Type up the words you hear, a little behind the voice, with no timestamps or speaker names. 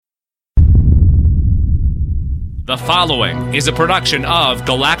The following is a production of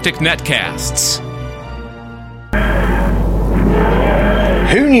Galactic Netcasts.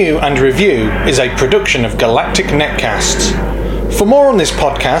 Who Knew and Review is a production of Galactic Netcasts. For more on this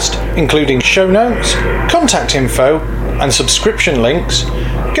podcast, including show notes, contact info, and subscription links,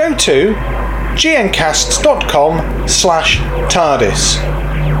 go to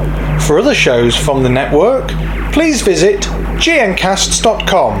gncasts.com/TARDIS. For other shows from the network, please visit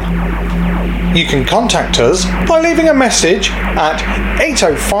gncasts.com. You can contact us by leaving a message at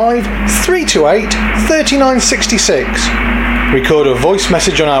 805-328-3966. Record a voice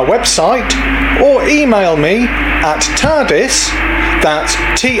message on our website or email me at TARDIS, that's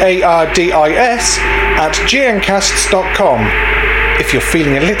TARDIS, at gncasts.com. If you're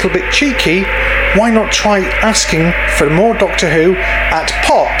feeling a little bit cheeky, why not try asking for more Doctor Who at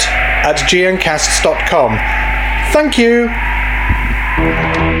pot@gncasts.com. Thank you.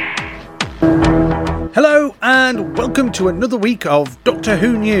 Hello and welcome to another week of Doctor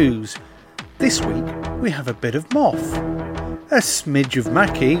Who news. This week we have a bit of Moff, a smidge of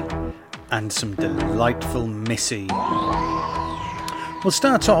Mackie, and some delightful Missy. We'll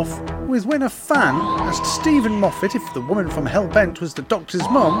start off with when a fan asked Stephen Moffat if the woman from Hellbent was the Doctor's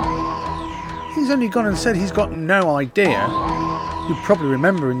mum. He's only gone and said he's got no idea. You probably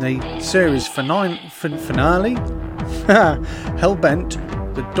remember in the series finale, Hellbent,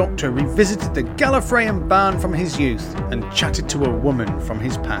 the Doctor revisited the Gallifreyan barn from his youth and chatted to a woman from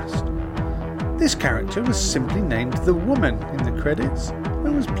his past. This character was simply named The Woman in the credits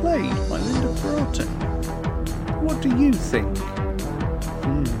and was played by Linda Broughton. What do you think?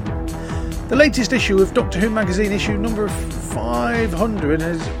 The latest issue of Doctor Who magazine, issue number 500,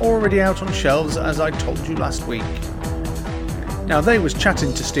 is already out on shelves, as I told you last week. Now, they was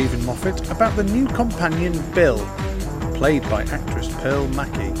chatting to Stephen Moffat about the new companion Bill, played by actress Pearl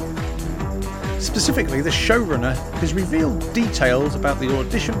Mackie. Specifically, the showrunner has revealed details about the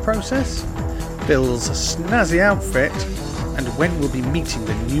audition process, Bill's snazzy outfit, and when we'll be meeting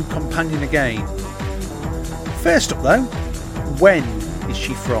the new companion again. First up though, when is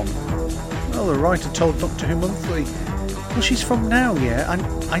she from? Well, the writer told Doctor Who Monthly, well, she's from now, yeah.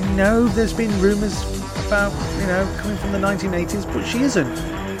 I know there's been rumours about, coming from the 1980s, but she isn't.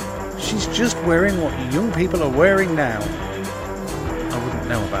 She's just wearing what young people are wearing now. I wouldn't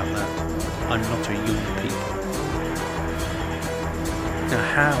know about that. I'm not a young people. Now,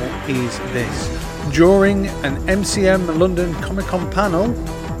 how is this? During an MCM London Comic Con panel,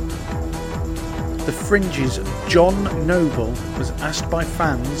 The Fringe's John Noble was asked by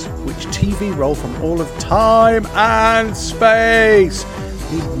fans which TV role from all of time and space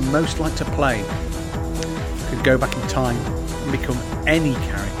he'd most like to play. Could go back in time and become any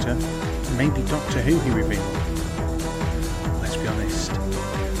character, maybe Doctor Who, he revealed. Let's be honest,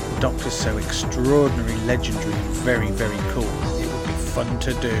 the Doctor's so extraordinary, legendary and very, very cool, it would be fun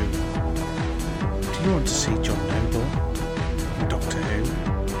to do. Do you want to see John Noble in Doctor Who?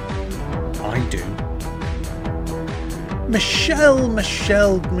 I do. Michelle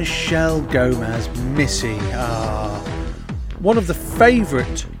Gomez, Missy. One of the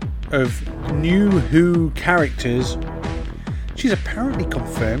favourite of new Who characters. She's apparently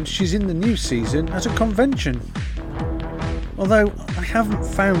confirmed she's in the new season at a convention. Although I haven't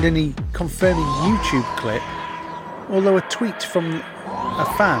found any confirming YouTube clip, although a tweet from a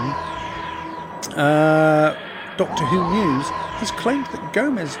fan, Doctor Who News, has claimed that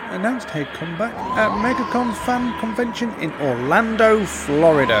Gomez announced her comeback at MegaCon Fan Convention in Orlando,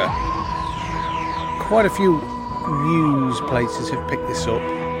 Florida. Quite a few news places have picked this up.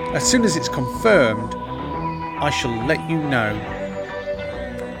 As soon as it's confirmed, I shall let you know.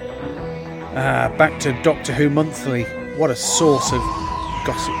 Back to Doctor Who Monthly. What a source of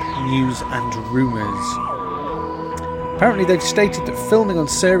gossip, news and rumours. Apparently they've stated that filming on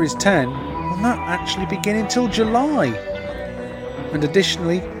Series 10 will not actually begin until July. And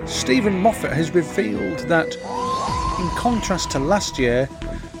additionally, Stephen Moffat has revealed that, in contrast to last year,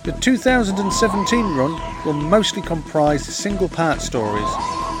 the 2017 run will mostly comprise single-part stories.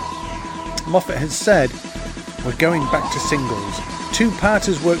 Moffat has said, "We're going back to singles.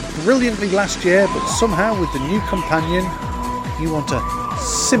 Two-parters worked brilliantly last year, but somehow with the new companion, you want a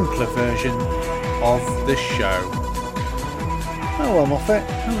simpler version of the show." Oh well, Moffat,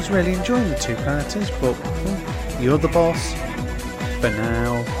 I was really enjoying the two-parters, but you're the boss for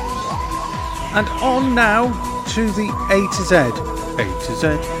now. And on now to the A to Z. A to Z.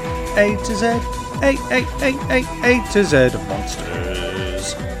 A to Z. A to Z of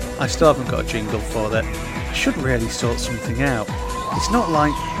monsters. I still haven't got a jingle for that. I should really sort something out. It's not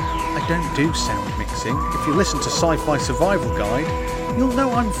like I don't do sound mixing. If you listen to Sci-Fi Survival Guide, you'll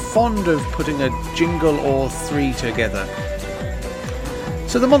know I'm fond of putting a jingle or three together.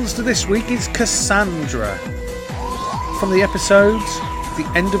 So the monster this week is Cassandra, from the episodes The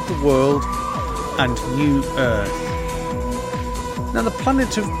End of the World and New Earth. Now, the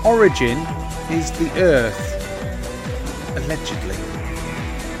planet of origin is the Earth, allegedly.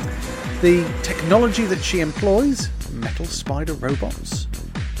 The technology that she employs, metal spider robots,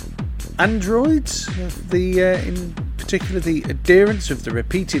 androids, in particular the adherents of the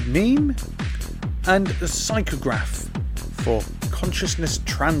repeated meme, and a psychograph for consciousness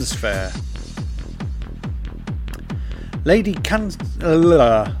transfer. Lady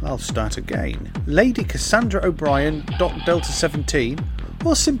Cassandra O'Brien, Delta 17,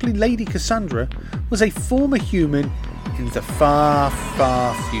 or simply Lady Cassandra, was a former human in the far,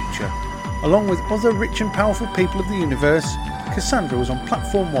 far future. Along with other rich and powerful people of the universe, Cassandra was on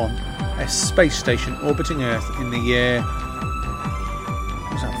Platform 1, a space station orbiting Earth in the year...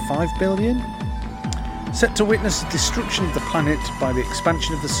 was that 5 billion? Set to witness the destruction of the planet by the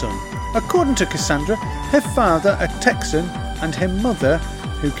expansion of the sun. According to Cassandra, her father, a Texan, and her mother,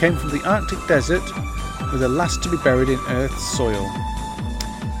 who came from the Arctic desert, were the last to be buried in Earth's soil.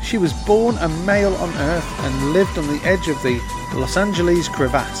 She was born a male on Earth and lived on the edge of the Los Angeles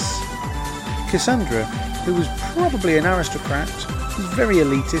crevasse. Cassandra, who was probably an aristocrat, was very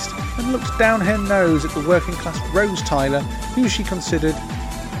elitist and looked down her nose at the working class Rose Tyler, who she considered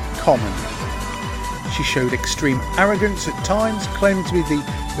common. She showed extreme arrogance at times, claiming to be the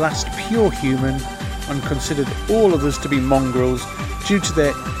last pure human, and considered all others to be mongrels due to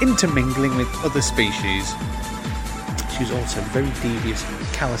their intermingling with other species. She was also very devious,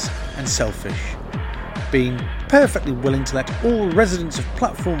 callous and selfish, being perfectly willing to let all residents of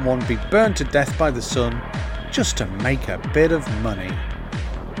Platform 1 be burned to death by the sun just to make a bit of money.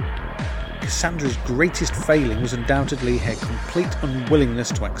 Cassandra's greatest failing was undoubtedly her complete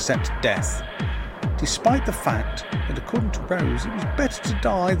unwillingness to accept death, despite the fact that, according to Rose, it was better to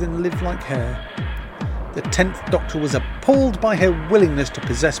die than live like her. The 10th Doctor was appalled by her willingness to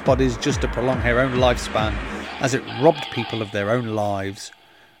possess bodies just to prolong her own lifespan, as it robbed people of their own lives.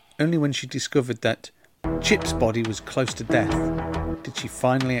 Only when she discovered that Chip's body was close to death did she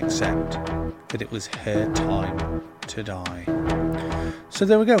finally accept that it was her time to die. So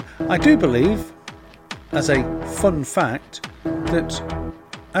there we go. I do believe, as a fun fact, that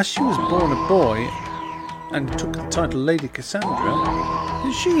as she was born a boy and took the title Lady Cassandra,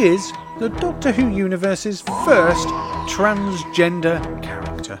 she is the Doctor Who universe's first transgender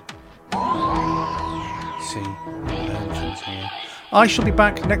character. See, learn things here. I shall be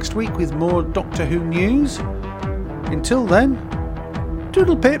back next week with more Doctor Who news. Until then,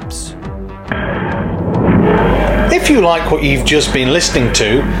 doodle pips. If you like what you've just been listening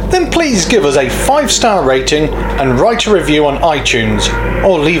to, then please give us a 5-star rating and write a review on iTunes,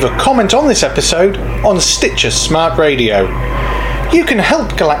 or leave a comment on this episode on Stitcher Smart Radio. You can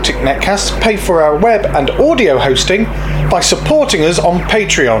help Galactic Netcasts pay for our web and audio hosting by supporting us on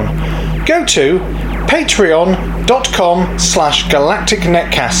Patreon. Go to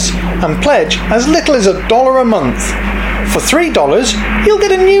patreon.com/galacticnetcasts and pledge as little as $1 a month. For $3, you'll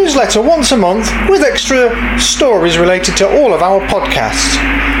get a newsletter once a month with extra stories related to all of our podcasts.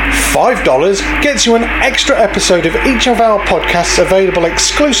 $5 gets you an extra episode of each of our podcasts available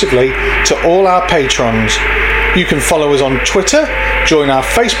exclusively to all our patrons. You can follow us on Twitter, join our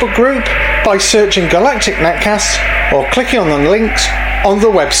Facebook group by searching Galactic Netcasts or clicking on the links on the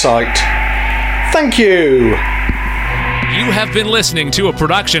website. Thank you! You have been listening to a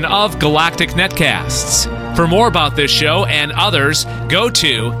production of Galactic Netcasts. For more about this show and others, go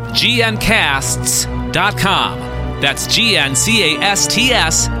to gncasts.com. That's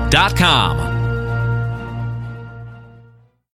GNCASTS.com.